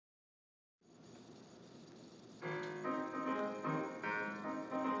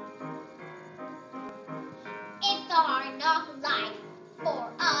It's the hard knock life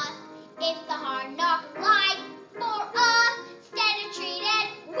for us. It's the hard knock life for us. Instead of treated,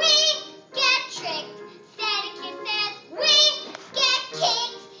 we get tricked. Instead of kisses, we get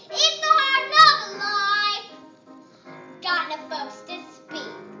kicked. It's the hard knock life. Got no folks to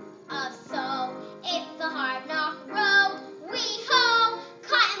speak of, so it's the hard knock road. We hoe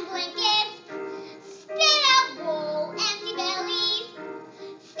cotton blankets, instead of wool, empty bellies.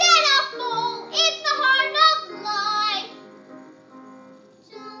 Instead of full, it's the hard knock life.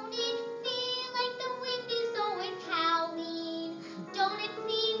 Don't it feel like the wind is always howling? Don't it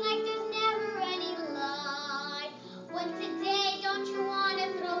seem like there's never any light? Once a day, don't you want to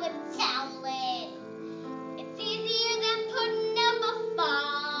throw the towel in? It's easier than putting up a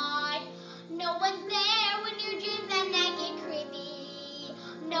fight. No one's there when your dreams at night get creepy.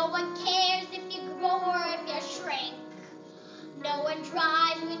 No one cares if you grow or if you shrink. No one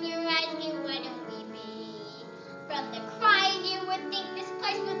drives when your eyes get wet and weepy from the crying you with